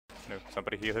No,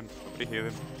 somebody heal him. Somebody heal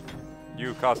him.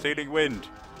 You cast healing wind.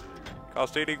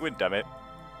 Cast healing wind, damn it.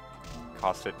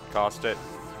 Cast it. Cast it.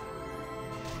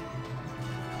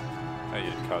 Oh,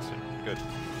 you did cast it. Good.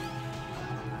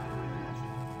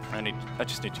 I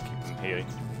just need to keep them healing.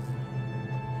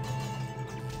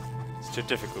 It's too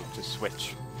difficult to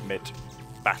switch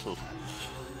mid-battle.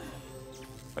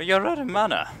 Oh, you're out of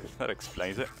mana. That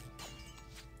explains it.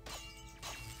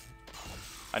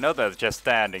 I know they're just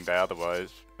standing there.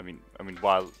 Otherwise, I mean,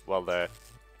 while they're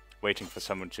waiting for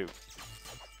someone to.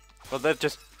 Well, they're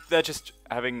just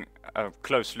having a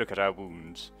close look at our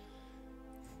wounds.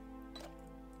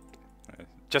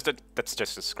 That's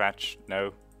just a scratch.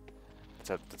 No,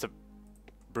 that's a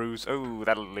bruise. Oh,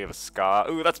 that'll leave a scar.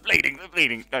 Oh, that's bleeding.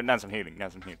 Bleeding. Now some healing. Now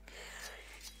some healing.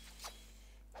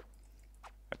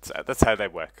 That's how they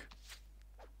work.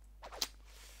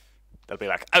 They'll be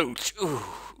like, ouch,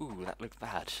 ooh, that looks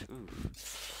bad. Ooh.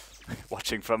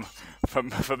 Watching from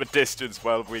a distance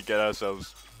while we get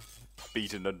ourselves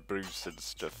beaten and bruised and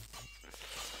stuff.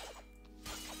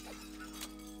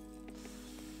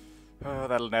 Oh,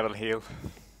 that'll never heal.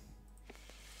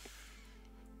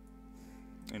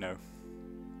 You know,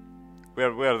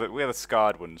 we're the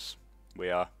scarred ones.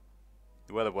 We're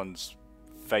the ones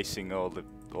facing all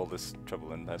this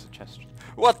trouble. And there's a chest.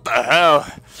 What the hell?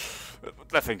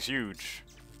 That thing's huge.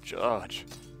 George.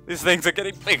 These things are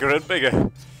getting bigger and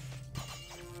bigger.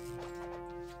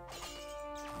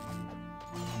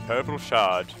 Purple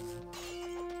shard.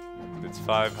 It's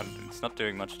 500. It's not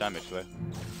doing much damage though.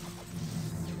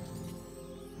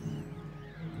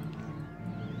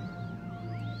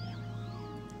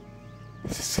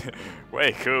 This is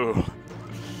way cool.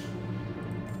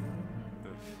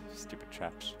 Stupid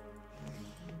traps.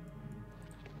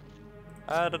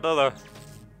 And another.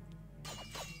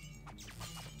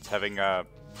 It's having a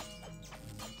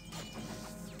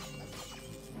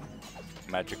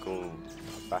magical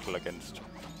battle against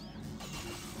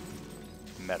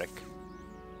Merrick.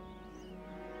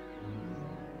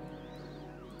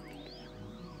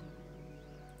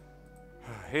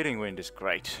 Healing wind is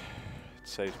great. It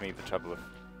saves me the trouble of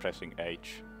pressing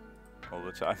H all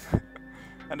the time.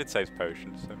 And it saves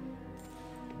potions, so.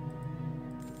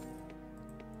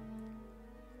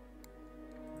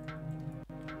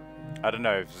 I don't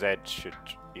know if Zed should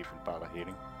even bother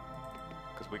healing.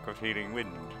 Because we've got healing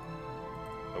wind.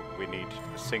 But we need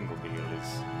a single heal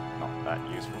is not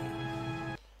that useful.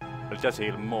 But it does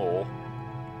heal more.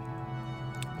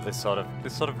 This sort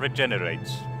of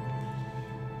regenerates.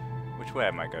 Which way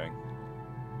am I going?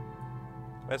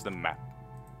 Where's the map?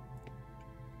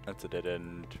 That's a dead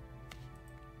end.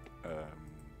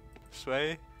 This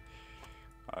way?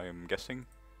 I am guessing.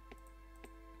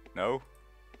 No?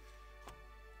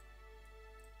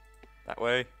 That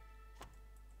way?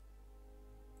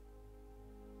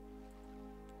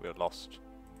 We're lost.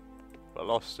 We're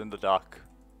lost in the dark.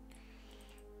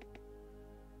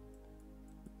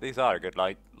 These are good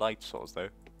light source though.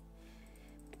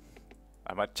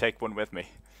 I might take one with me.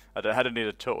 I don't need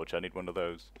a torch, I need one of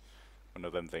those. One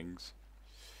of them things.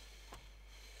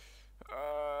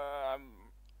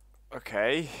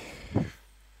 Okay.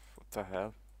 What the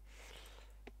hell?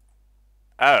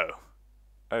 Oh!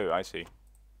 Oh, I see.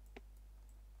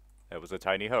 There was a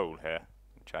tiny hole here,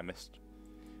 which I missed.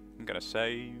 I'm gonna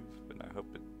save, and I hope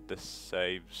this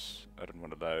saves. I don't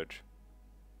want to load.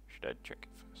 Should I check it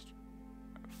first?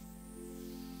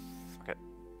 Fuck it.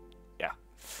 Yeah.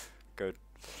 Good.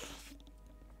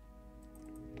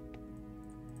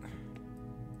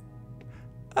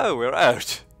 Oh, we're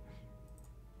out!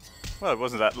 Well, it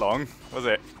wasn't that long, was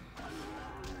it?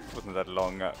 It wasn't that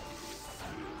long. We're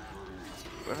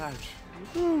out.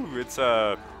 Woo!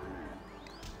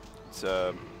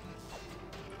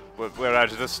 We're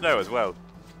out of the snow as well.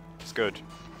 It's good.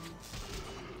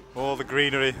 All the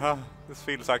greenery. Ah, this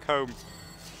feels like home.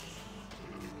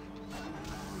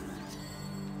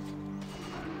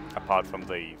 Apart from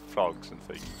the frogs and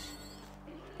things,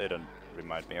 they don't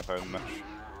remind me of home much.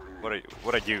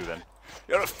 What are you then?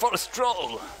 You're a forest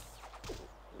troll.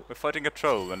 We're fighting a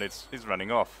troll, and he's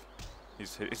running off.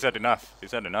 He's had enough.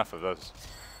 He's had enough of us.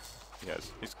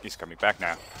 Yes, he's coming back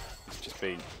now. He's just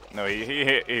been. No,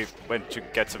 he went to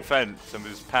get some of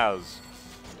his pals.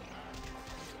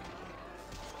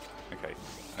 Okay,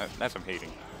 now some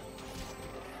healing.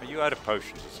 Are you out of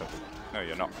potions or something? No,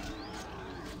 you're not.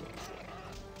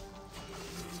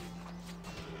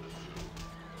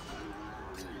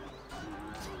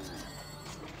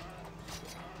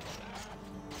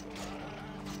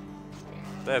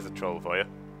 There's a troll for you.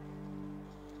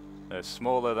 They're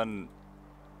smaller than.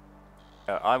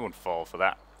 I won't fall for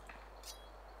that.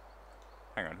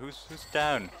 Hang on, who's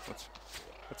down?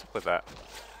 What's up with that?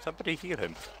 Somebody heal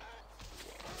him.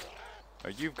 Oh,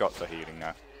 you've got the healing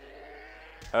now.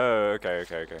 Oh, okay.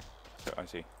 So, I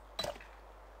see.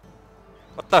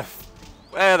 What the f—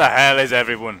 where the hell is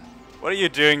everyone? What are you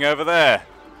doing over there?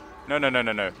 No.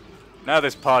 Now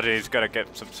this party is gonna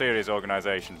get some serious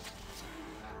organization.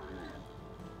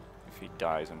 If he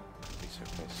dies, I'm gonna be so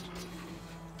pissed.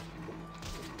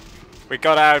 We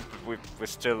got out, we're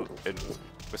still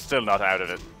not out of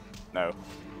it. No.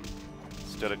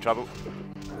 Still in trouble.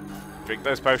 Drink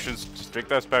those potions, just drink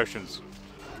those potions.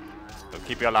 They'll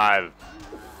keep you alive.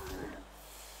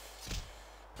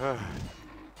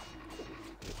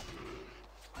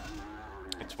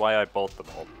 It's why I bought them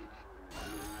all.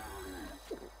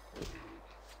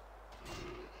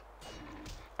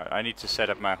 I need to set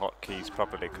up my hotkeys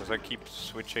properly because I keep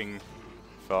switching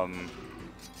from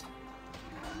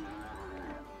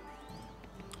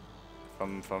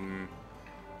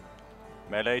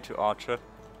melee to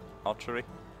archery,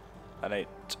 and it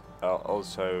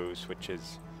also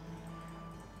switches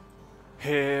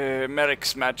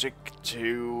Merrick's magic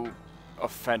to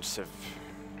offensive,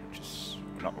 which is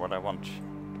not what I want.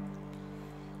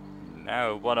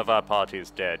 Now one of our party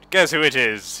is dead. Guess who it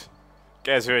is?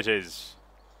 Guess who it is?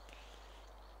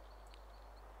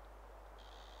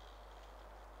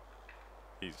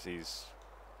 He's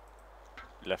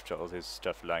left all his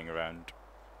stuff lying around.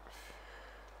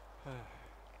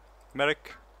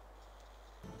 Merrick,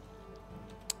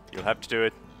 you'll have to do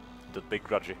it. Don't be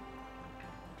grudgy.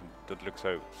 Don't look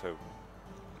so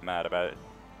mad about it.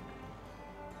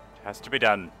 It has to be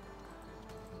done.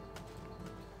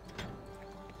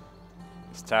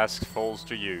 This task falls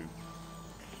to you.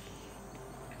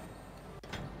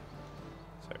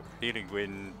 So, healing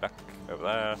wind back over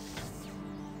there.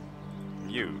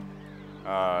 You.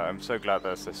 I'm so glad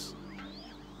there's this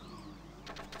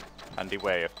handy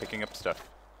way of picking up stuff.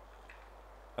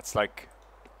 That's like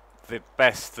the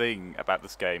best thing about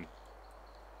this game.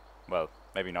 Well,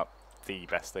 maybe not the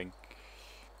best thing,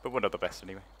 but one of the best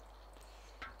anyway.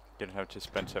 Didn't have to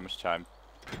spend so much time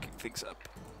picking things up.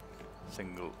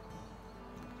 Single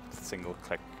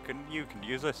click. You can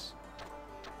use this.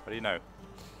 What do you know?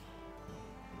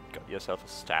 Got yourself a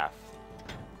staff.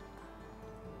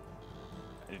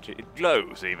 It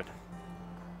glows even.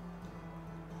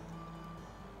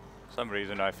 For some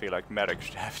reason I feel like Merrick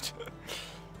should have to.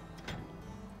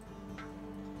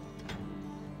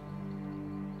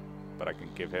 But I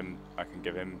can give him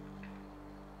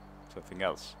something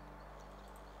else.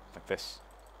 Like this.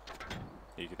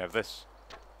 You can have this.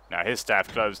 Now his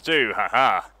staff glows too,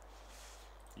 haha.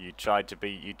 You tried to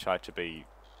be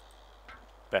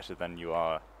better than you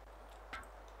are.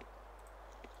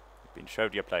 Been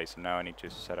showed your place, and now I need to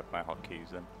set up my hotkeys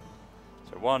then.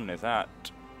 So one is that.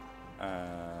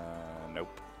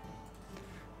 Nope.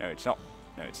 No, it's not.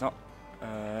 No, it's not.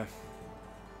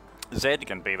 Z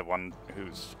can be the one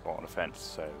who's on offense,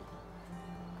 so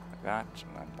like that,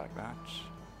 and like that.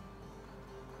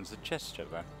 There's a chest over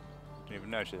there. Didn't even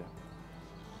notice it.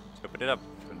 Let's open it up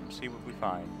and see what we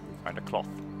find. We find a cloth.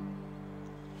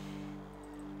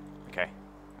 Okay.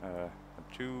 Number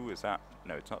 2 is that.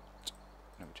 No, it's not.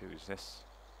 Number 2 is this.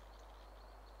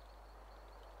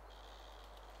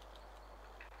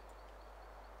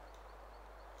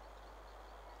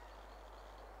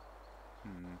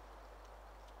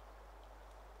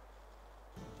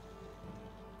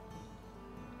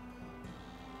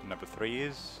 Number 3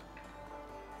 is.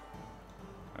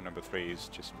 And number 3 is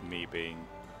just me being.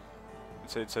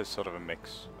 It's a sort of a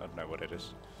mix. I don't know what it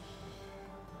is.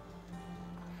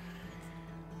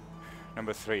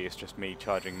 Number 3 is just me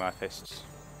charging my fists.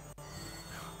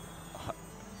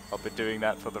 I'll be doing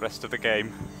that for the rest of the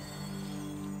game.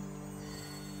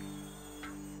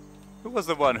 Who was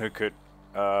the one who could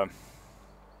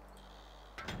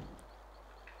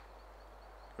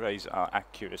raise our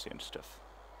accuracy and stuff?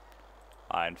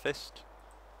 Iron Fist.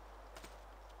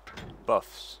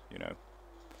 Buffs, you know.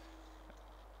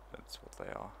 That's what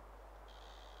they are.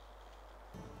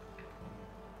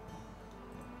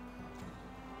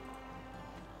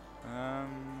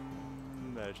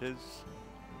 There it is.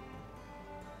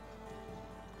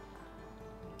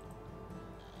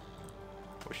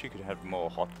 Wish you could have more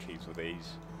hotkeys with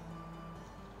these.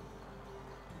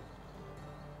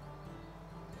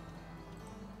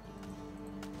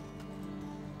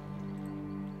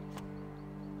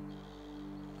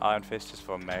 Iron Fist is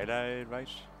for melee, right?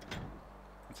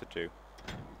 What's it do?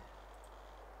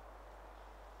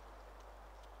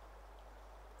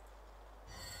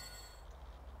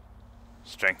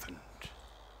 Strengthened.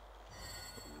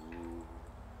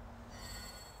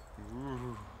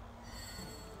 Ooh.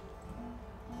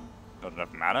 Not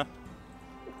enough mana?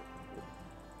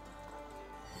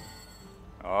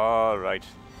 Alright,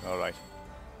 alright.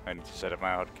 I need to set up my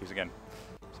hotkeys again.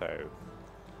 So,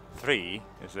 3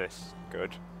 is this.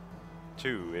 Good.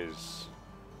 2 is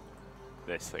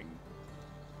this thing.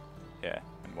 Yeah,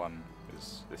 and 1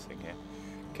 is this thing here.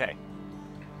 Okay.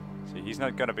 See, he's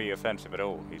not going to be offensive at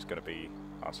all. He's going to be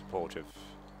our supportive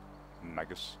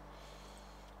Magus.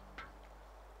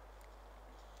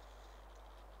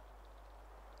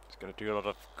 He's going to do a lot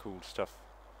of cool stuff.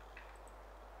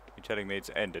 You're telling me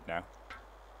it's ended now?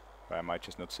 Or am I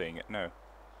just not seeing it? No.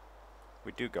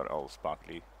 We do got all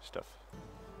sparkly stuff.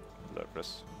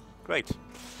 Lovers. Great.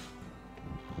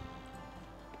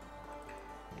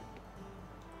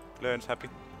 Learn's happy.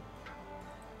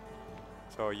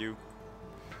 So are you.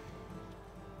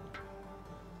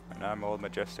 And I'm all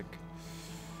majestic.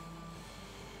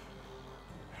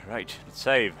 Right, let's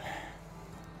save.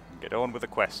 And get on with the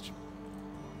quest.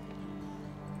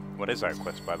 What is our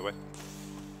quest, by the way?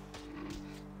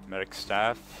 Merrick's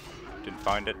staff. Didn't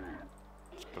find it.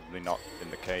 It's probably not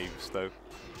in the caves, though.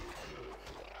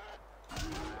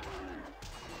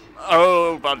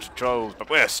 Oh, bunch of trolls, but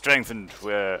we're strengthened.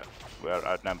 We're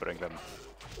outnumbering them.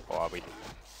 Or are we?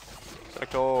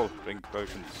 Select all. Drink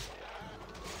potions.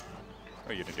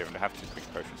 Oh, you didn't even have to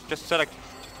drink potions. Just select.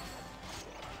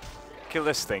 Kill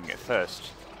this thing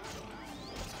first.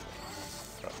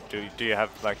 Do you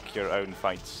have like your own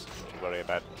fights to worry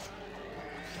about?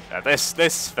 Now this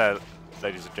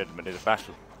ladies and gentlemen, is a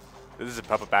battle. This is a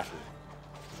proper battle.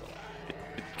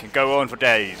 It can go on for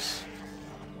days.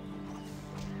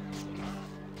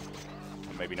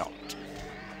 Or maybe not.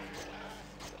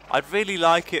 I'd really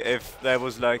like it if there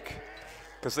was like,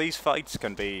 because these fights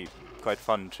can be quite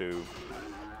fun to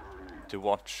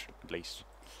watch, at least.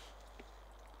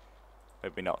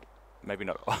 Maybe not. Maybe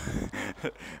not.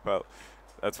 Well,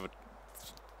 that's what.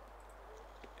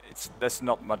 There's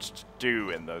not much to do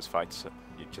in those fights. So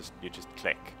you just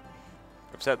click.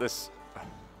 I've said this a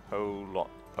whole lot,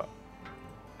 but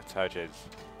that's how it is.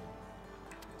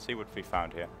 Let's see what we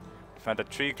found here. We found a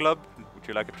tree club. Would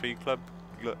you like a tree club,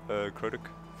 Krodok?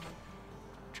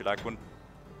 Would you like one?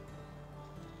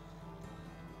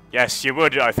 Yes, you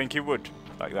would. I think you would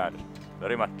like that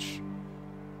very much.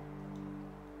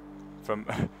 From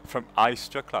ice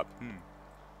to a club.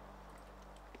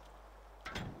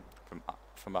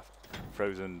 From a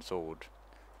frozen sword,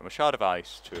 from a shard of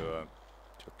ice to a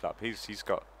club. He's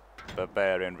got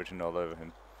barbarian written all over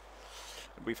him.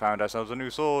 And we found ourselves a new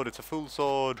sword. It's a full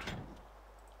sword,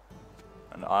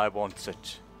 and I want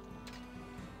it.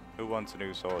 Who wants a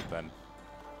new sword then?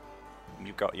 And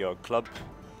you've got your club.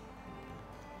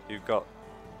 You've got.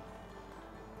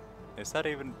 Is that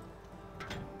even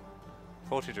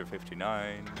 40 to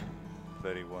 59,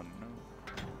 31? No.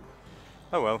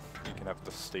 Oh well, you can have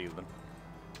the steel then.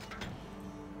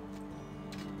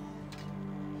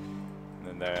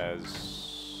 And then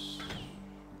there's...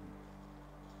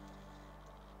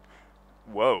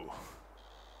 Whoa!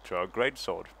 Draw a great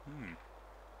sword.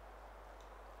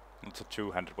 It's a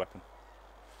two-handed weapon.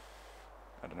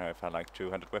 I don't know if I like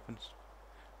two-handed weapons.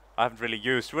 I haven't really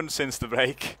used one since the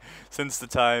rake. Since the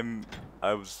time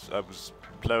I was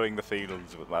plowing the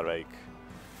fields with my rake.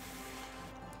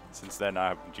 Since then I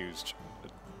haven't used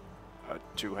a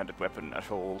two-handed weapon at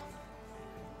all.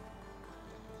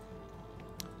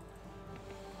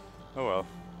 Oh well,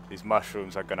 these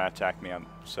mushrooms are gonna attack me, I'm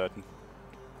certain.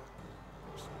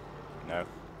 No.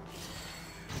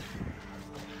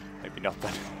 Maybe not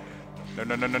then. No,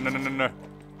 no, no, no, no, no, no, no.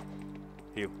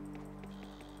 Heal.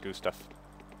 Do stuff.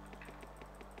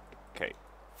 Okay.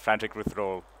 Frantic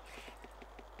withdrawal.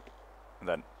 And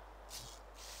then.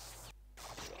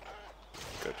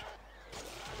 Good.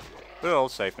 We're all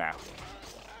safe now.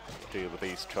 Deal with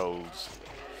these trolls.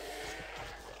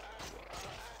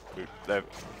 They've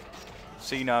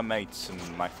seen our mates and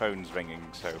my phone's ringing,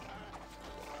 so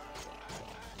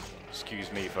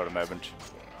excuse me for a moment.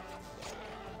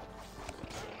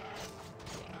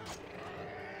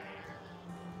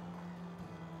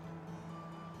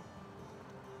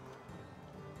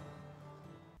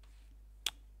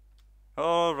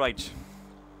 Alright,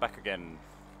 back again.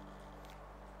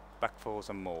 Back for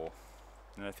some more.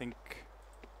 And I think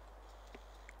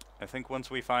once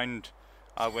we find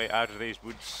our way out of these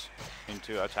woods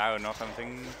into a town or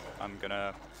something, I'm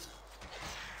gonna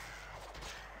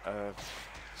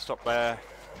stop there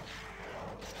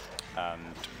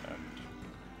and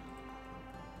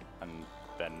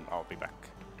then I'll be back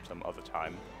some other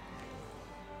time.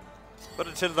 But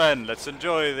until then, let's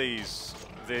enjoy the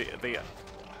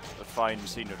fine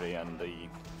scenery and the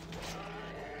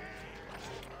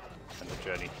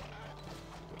journey.